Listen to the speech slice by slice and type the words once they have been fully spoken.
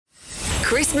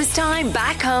Christmas time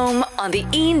back home on the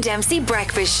Ian Dempsey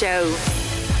Breakfast Show.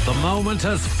 The moment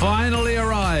has finally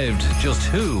arrived. Just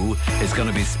who is going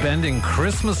to be spending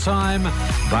Christmas time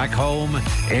back home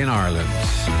in Ireland?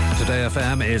 Today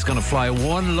FM is going to fly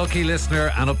one lucky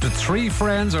listener and up to 3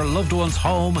 friends or loved ones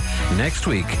home next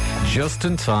week, just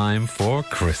in time for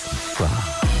Christmas.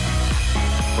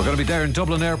 We're going to be there in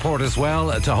Dublin Airport as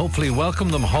well to hopefully welcome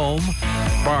them home,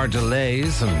 bar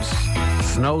delays and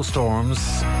snowstorms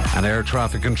and air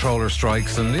traffic controller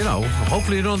strikes, and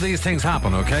hopefully none of these things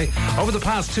happen. Okay, over the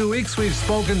past 2 weeks we've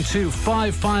spoken to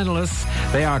 5 finalists.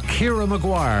 They are Ciara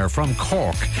Maguire from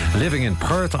Cork, living in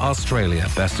Perth, Australia.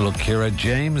 Best of luck, Ciara.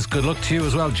 James, good luck to you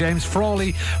as well. James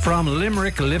Frawley from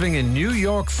Limerick, living in New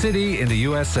York City in the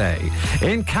USA.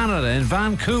 In Canada, in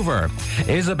Vancouver,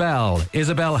 Isabel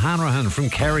Hanrahan from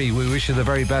Kerry. We wish you the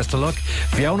very best of luck.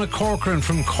 Fiona Corcoran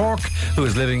from Cork, who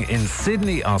is living in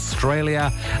Sydney,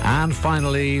 Australia. And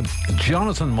finally,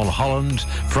 Jonathan Mulholland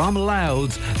from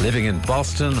Louds, living in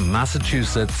Boston,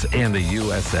 Massachusetts in the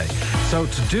USA. So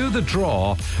to do the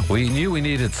draw, we knew we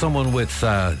needed someone with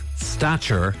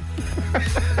stature.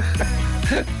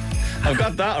 I've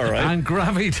got that all right. And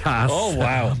gravitas. Oh,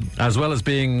 wow. As well as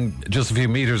being just a few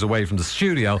metres away from the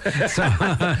studio. So,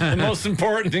 the most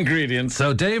important ingredient.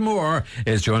 So Dave Moore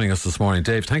is joining us this morning.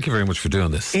 Dave, thank you very much for doing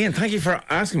this. Ian, thank you for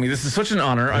asking me. This is such an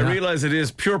honour. Yeah. I realise it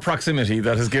is pure proximity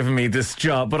that has given me this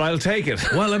job, but I'll take it.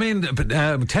 Well, I mean,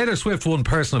 Taylor Swift won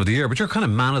Person of the Year, but you're kind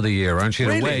of man of the year, aren't you?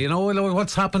 In Really? a way,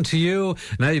 what's happened to you?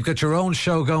 Now you've got your own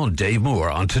show going. Dave Moore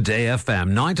on Today FM,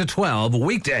 9 to 12,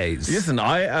 weekdays. Listen,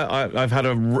 I've had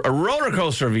a roller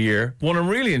coaster of a year, one I'm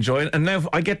really enjoying, and now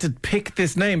I get to pick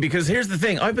this name because here's the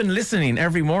thing: I've been listening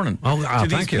every morning to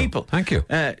these people. Thank you.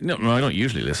 No, I don't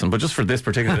usually listen, but just for this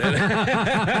particular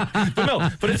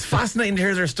but it's fascinating to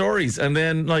hear their stories, and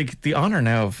then like the honour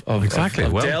now of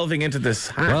delving into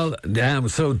this. Well,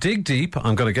 so dig deep.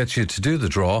 I'm going to get you to do the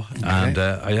draw, and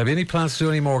I have any plans to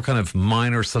do any more kind of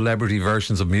minor celebrity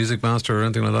versions of Music Master or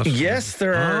anything like that? Yes,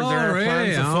 there are really?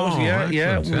 plans afoot.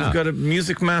 We've got a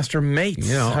Music Master mates.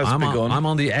 I'm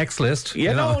on the X list.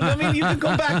 Yeah, I mean, you can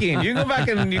go back in. You can go back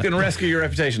and you can rescue your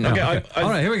reputation. Okay, all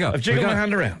right, here we go. I've jiggled my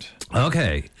hand around.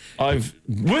 Okay. I've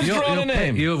withdrawn a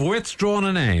name. You have withdrawn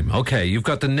a name. Okay, you've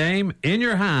got the name in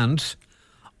your hand.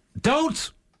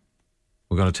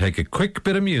 We're going to take a quick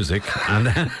bit of music and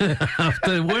then have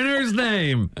the winner's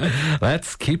name.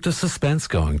 Let's keep the suspense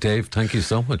going. Dave, thank you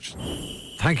so much.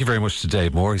 Thank you very much to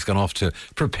Dave Moore. He's gone off to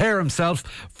prepare himself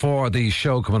for the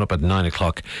show coming up at 9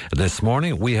 o'clock this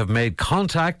morning. We have made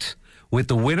contact with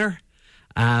the winner,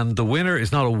 and the winner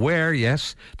is not aware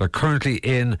yet. They're currently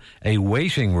in a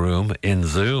waiting room in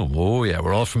Zoom. Oh, yeah,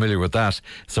 we're all familiar with that.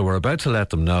 So we're about to let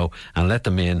them know and let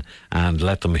them in and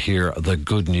let them hear the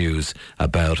good news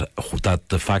about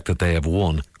the fact that they have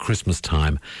won Christmas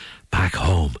time back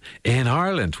home in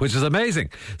Ireland, which is amazing.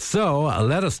 So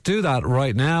let us do that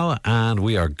right now, and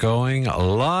we are going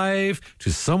live to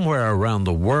somewhere around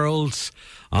the world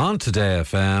on Today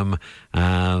FM,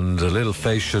 and a little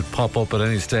face should pop up at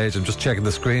any stage. I'm just checking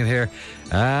the screen here.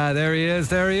 There he is.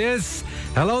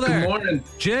 Hello there. Good morning.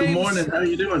 James. Good morning. How are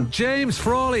you doing? James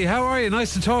Frawley, how are you?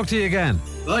 Nice to talk to you again.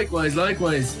 Likewise.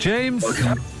 James.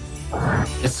 Okay.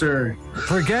 Yes, sir.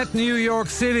 Forget New York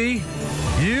City.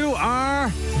 You are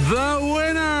the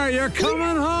winner. You're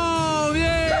coming home.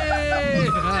 Yay!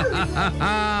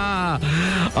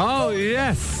 Oh,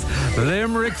 yes.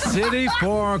 Limerick City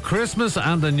for Christmas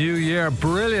and the New Year.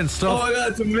 Brilliant stuff. Oh,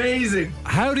 that's amazing.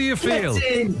 How do you feel?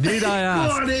 Need I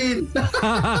ask?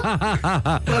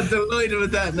 I'm delighted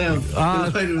with that now.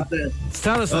 Delighted with that.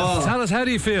 Tell us, how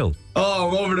do you feel? Oh,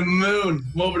 I'm over the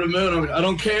moon. I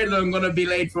don't care that I'm going to be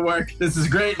late for work. This is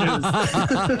great news.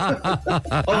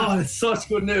 Oh, it's such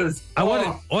good news.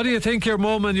 What do you think your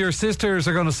mum and your sisters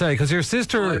are going to say? Because your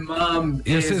sister... My mum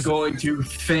is going to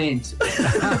faint.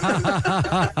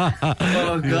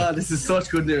 Oh, God, this is such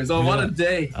good news. Oh, what a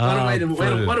day. What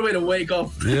a way to wake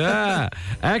up. Yeah,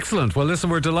 excellent. Well, listen,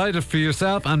 we're delighted for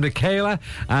yourself and Michaela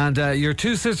and your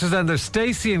 2 sisters, and they're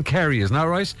Stacey and Kerry, isn't that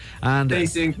right? And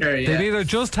Stacey and Kerry, they've either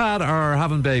just had or are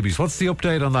having babies. What's the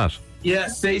update on that? Yeah,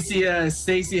 Stacey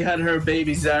had her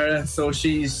baby Zara, so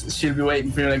she'll be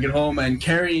waiting for her to get home, and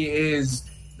Kerry is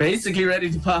basically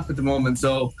ready to pop at the moment,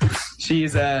 so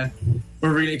she's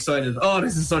We're really excited. Oh,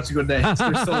 this is such a good day. We're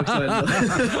so excited.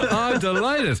 I'm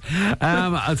delighted.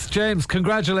 It's James,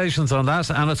 congratulations on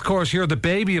that. And of course, you're the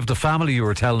baby of the family, you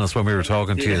were telling us when we were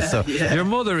talking to you. So your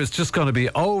mother is just going to be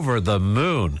over the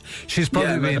moon. She's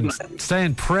probably been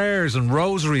saying prayers and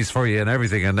rosaries for you and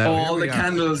everything. And now all the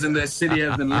candles in the city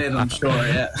have been lit, I'm sure,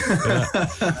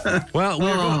 Well,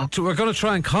 we're going to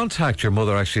try and contact your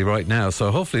mother actually right now.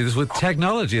 So hopefully this with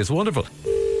technology is wonderful.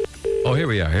 Oh, here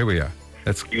we are.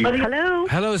 Hello.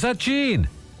 Hello, is that Jean?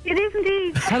 It is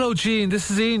indeed. Hello, Jean. This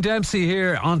is Ian Dempsey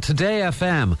here on Today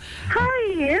FM.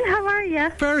 Hi, Ian. How are you?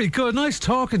 Very good. Nice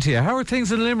talking to you. How are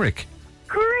things in Limerick?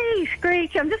 Great.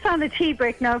 I'm just on the tea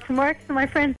break now from work, so my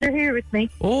friends are here with me.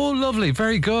 Oh, lovely.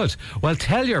 Very good. Well,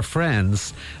 tell your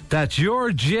friends that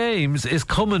your James is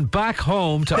coming back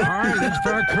home to Ireland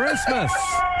for Christmas.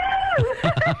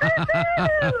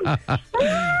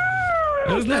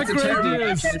 Isn't that great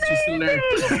news?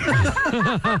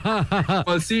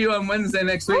 I'll see you on Wednesday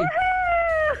next week.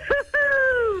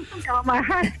 Oh, my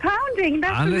heart's pounding.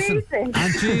 That's amazing.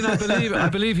 And Jean, I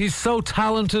believe he's so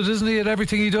talented, isn't he, at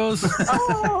everything he does?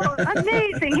 Oh,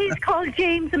 amazing. He's called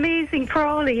James Amazing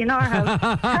Frawley in our house.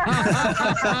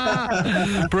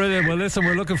 Brilliant. Well, listen,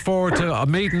 we're looking forward to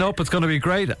meeting up. It's going to be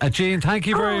great. Jean, thank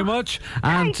you very much.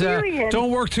 And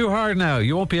don't work too hard now.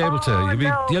 You won't be able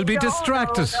to. You'll be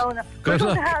distracted. No. Good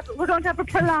luck. We're going to have a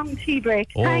prolonged tea break.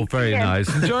 Oh, very nice.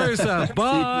 Enjoy yourself.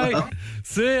 Bye.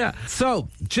 See ya. So,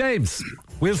 James,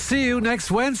 we'll see you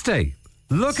next Wednesday.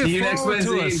 Looking forward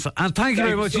to us. And thank you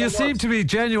very much. You seem to be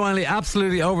genuinely,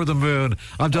 absolutely over the moon.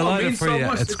 I'm delighted for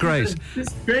you. It's great. This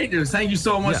is great news. Thank you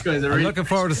so much, guys. I'm looking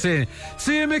forward to seeing you.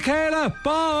 See you, Michaela.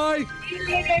 Bye.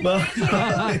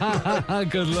 Bye.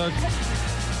 Good luck.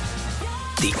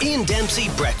 The Ian Dempsey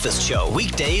Breakfast Show,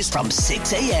 weekdays from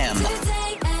 6 a.m.